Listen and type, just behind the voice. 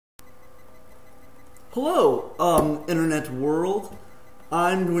Hello, internet world.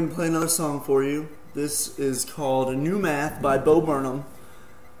 I'm going to play another song for you. This is called New Math by Bo Burnham.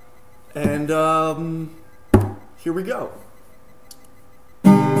 And, here we go.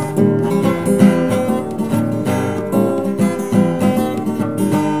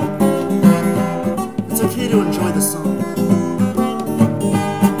 It's okay to enjoy the song.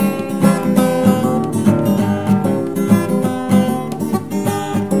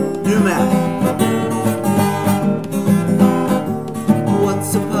 New Math.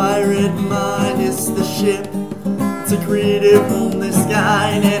 What's a pirate minus the ship? It's a creative, homeless guy,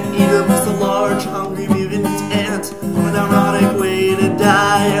 an anteater plus a large, hungry mutant ant, an ironic way to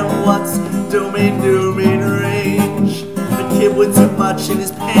die. And what's domain range? A kid with too much in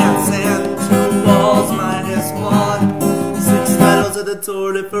his pants and 2 balls minus 1. 6 medals at the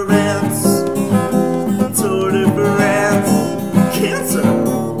Tour de France. Tour de France. Cancer.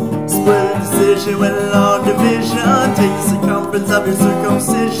 Split decision with a long division. Take the circumference of your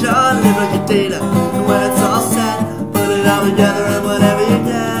circumcision. Live on your data, and when it's all set, put it all together and whatever you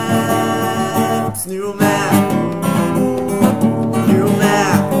get. It's new math. New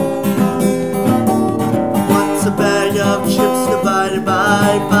math. What's a bag of chips divided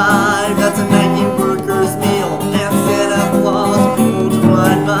by 5? That's a Nike worker's meal. And Santa Claus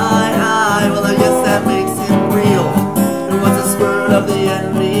multiplied by I. Well, I guess that makes him real. And what's a squirt of the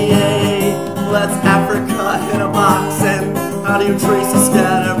NBA? Well, that's Africa in a box. And how do you trace a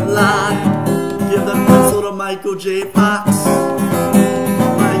scatter plot? Give the pencil to Michael J. Fox.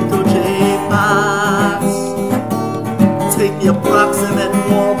 Michael J. Fox. Take the approximate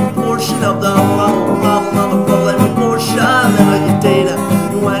moral proportion of the problem of a problem proportion. Then look at data,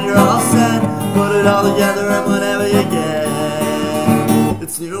 and when you're all set, put it all together and whatever you get.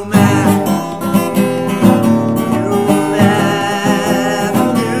 It's new math. New math.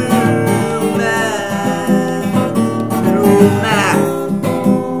 New math. New math.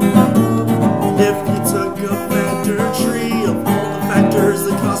 If you took a factor tree of all the factors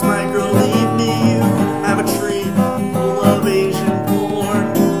that caused my girl leave me, you have a tree full of Asian porn.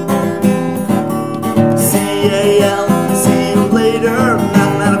 C-A-L, see you later.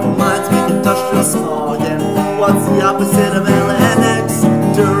 Mathematical minds make industrial smog. And what's the opposite of LNX?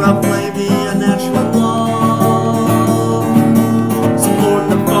 Duraflaming, a natural law. Support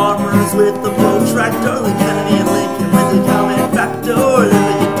the farmers with the protractor, like Kennedy and Lincoln with the common factor. Live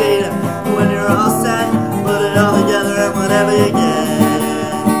at your data, and when you're all set, put it all together and whatever you get.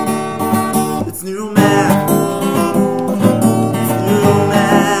 It's new math. It's new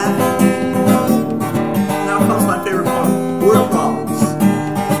math. Now comes my favorite part, word problems.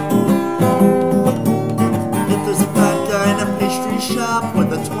 If there's a fat guy in a pastry shop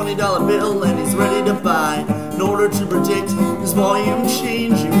with a $20 bill and he's ready to buy, in order to predict his volume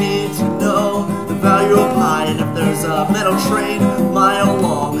change, you need to know the value of pi. And if there's a metal train a mile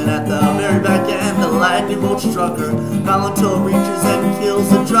long, and at the very back end the lightning bolts trucker, not until it reaches and kills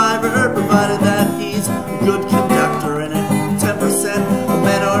the driver, provided that he's a good conductor. And if 10% of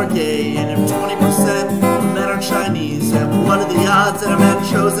men are gay, and if 20% of men are Chinese, and what are the odds that a man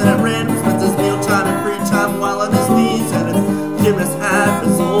chosen at random spends his mealtime and free time while on his knees? And if Kim is half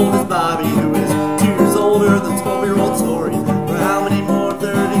as old as Bobby, who is 2 years older than 12-year-old Tori, for how many more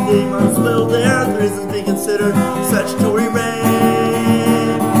 30-day months will there reasons be considered statutory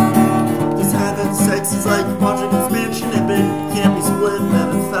rape? Cause having sex is like watching expansion, if it can't be split,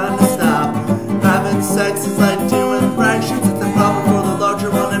 then it's time to stop. Having sex is like doing fractions, it's improper for the larger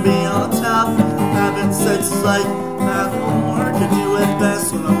one to be on top. Having sex is like